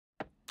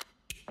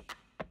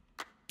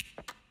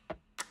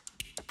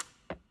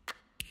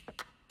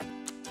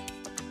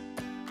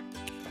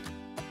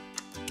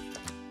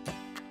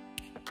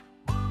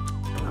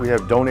We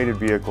have donated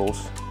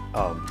vehicles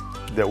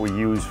that we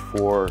use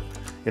for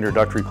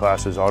introductory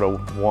classes, Auto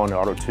 1,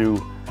 Auto 2.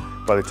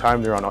 By the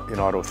time they're in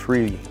Auto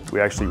 3,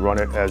 we actually run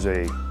it as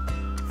a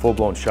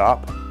full-blown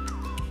shop.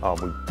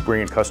 We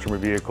bring in customer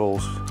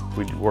vehicles,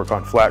 we work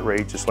on flat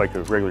rate just like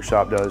a regular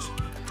shop does.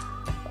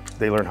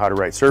 They learn how to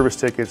write service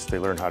tickets, they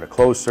learn how to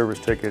close service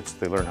tickets,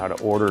 they learn how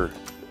to order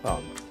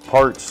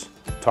parts,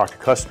 talk to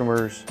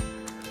customers.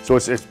 So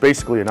it's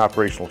basically an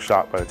operational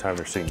shop by the time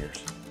they're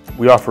seniors.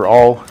 We offer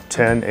all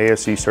 10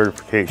 ASE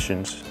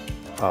certifications,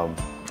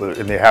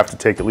 and they have to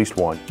take at least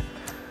one.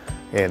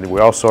 And we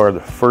also are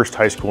the first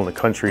high school in the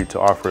country to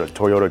offer a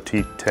Toyota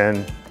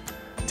T10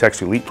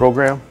 Techs Elite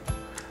program.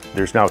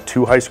 There's now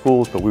 2 high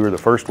schools, but we were the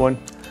first one.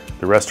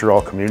 The rest are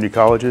all community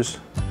colleges.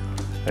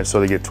 And so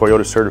they get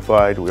Toyota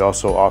certified. We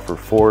also offer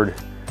Ford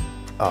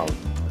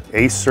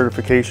ACE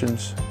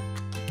certifications.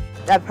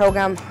 That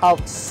program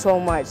helped so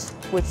much,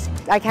 which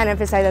I can't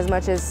emphasize as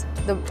much as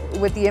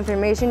with the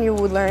information you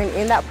would learn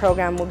in that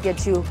program will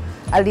get you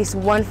at least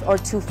 1 or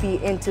 2 feet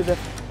into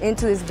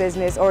this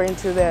business or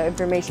into the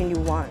information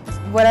you want.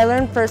 What I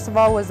learned first of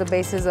all was the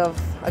basis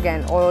of,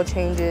 again, oil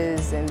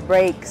changes and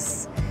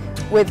brakes.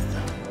 With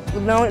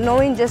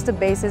knowing just the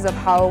basis of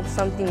how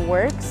something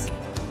works,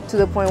 to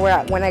the point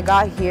where when I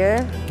got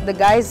here, the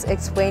guys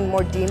explained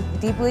more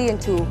deeply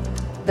into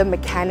the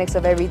mechanics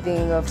of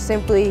everything, of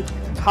simply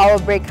how a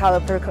brake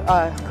caliper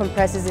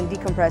compresses and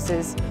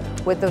decompresses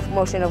with the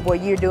motion of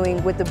what you're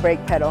doing with the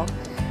brake pedal.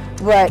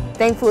 But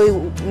thankfully,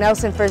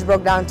 Nelson first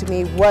broke down to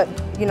me what,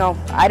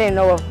 I didn't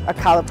know what a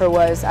caliper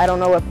was. I don't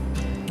know what,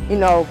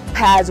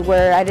 pads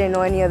were. I didn't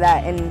know any of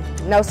that. And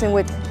Nelson,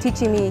 with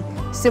teaching me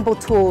simple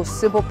tools,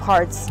 simple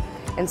parts,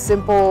 and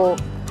simple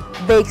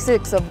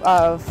basics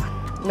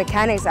of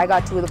mechanics, I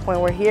got to the point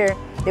where here,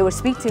 they would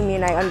speak to me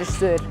and I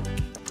understood.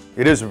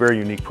 It is a very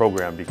unique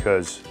program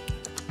because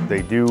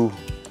they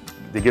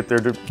get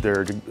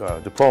their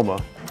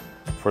diploma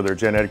for their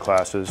gen ed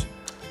classes,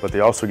 but they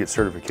also get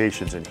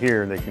certifications in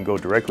here and they can go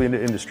directly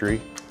into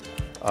industry.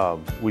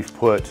 We've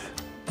put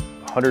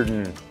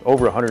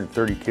over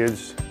 130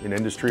 kids in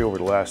industry over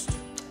the last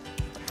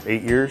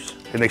 8 years,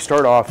 and they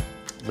start off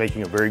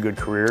making a very good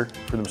career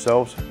for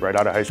themselves right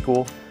out of high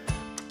school.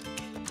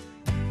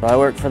 I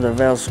work for the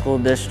Vail School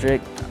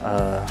District.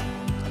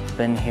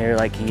 Been here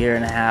like a year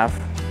and a half.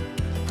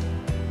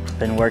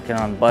 Been working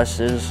on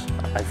buses.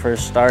 I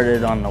first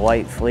started on the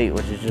white fleet,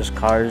 which is just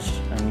cars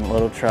and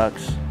little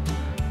trucks.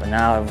 But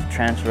now I've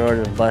transferred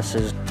over to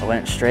buses. I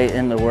went straight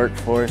into the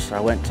workforce. I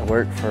went to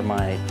work for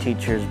my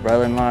teacher's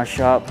brother-in-law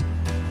shop.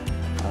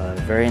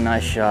 Very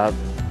nice shop,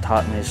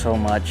 taught me so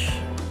much.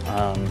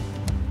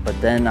 But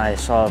then I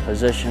saw a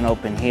position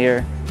open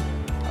here.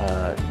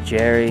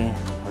 Jerry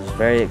was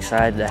very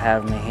excited to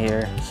have me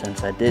here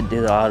since I did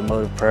do the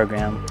automotive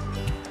program.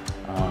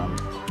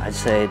 I'd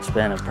say it's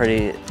been a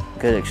pretty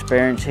good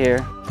experience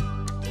here.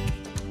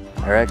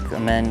 I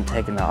recommend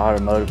taking the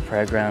automotive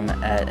program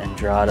at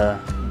Andrada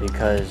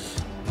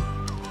because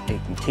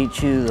it can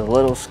teach you the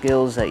little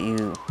skills that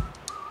you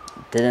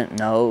didn't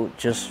know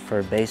just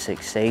for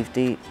basic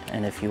safety.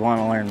 And if you want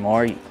to learn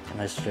more,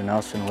 Mr.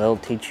 Nelson will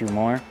teach you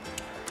more.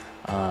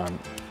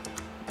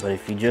 But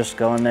if you just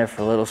go in there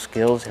for little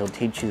skills, he'll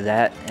teach you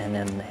that, and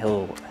then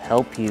he'll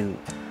help you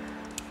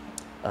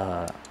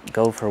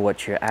go for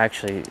what you're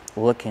actually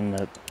looking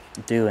to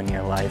do in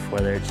your life,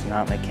 whether it's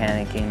not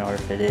mechanicking or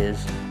if it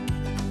is.